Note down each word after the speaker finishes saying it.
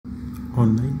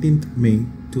On 19th May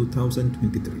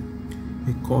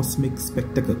 2023, a cosmic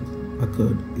spectacle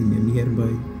occurred in a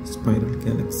nearby spiral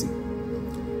galaxy.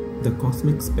 The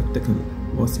cosmic spectacle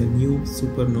was a new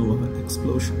supernova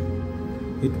explosion.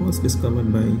 It was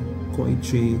discovered by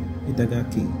Koichi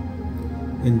Itagaki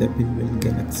in the Pinwheel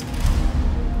galaxy.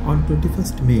 On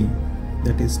 21st May,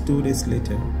 that is 2 days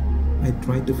later, I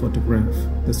tried to photograph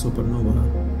the supernova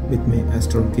with my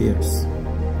Astro gears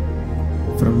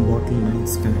from Bortle night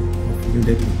sky of New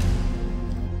Delhi.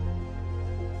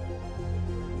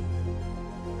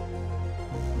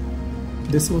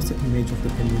 This was the image of the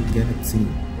Pinwheel galaxy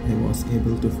I was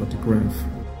able to photograph.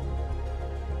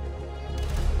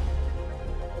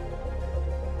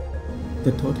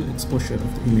 The total exposure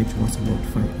of the image was about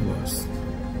 5 hours.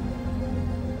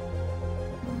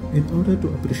 In order to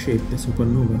appreciate the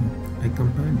supernova, I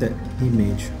compared the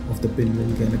image of the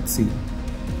Pinwheel galaxy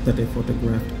that I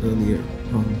photographed earlier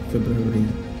on February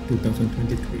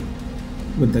 2023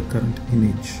 with the current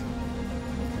image.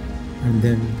 And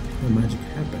then the magic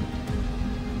happened.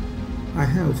 I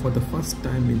have for the first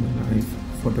time in my life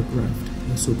photographed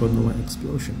a supernova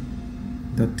explosion,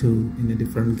 that too in a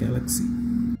different galaxy.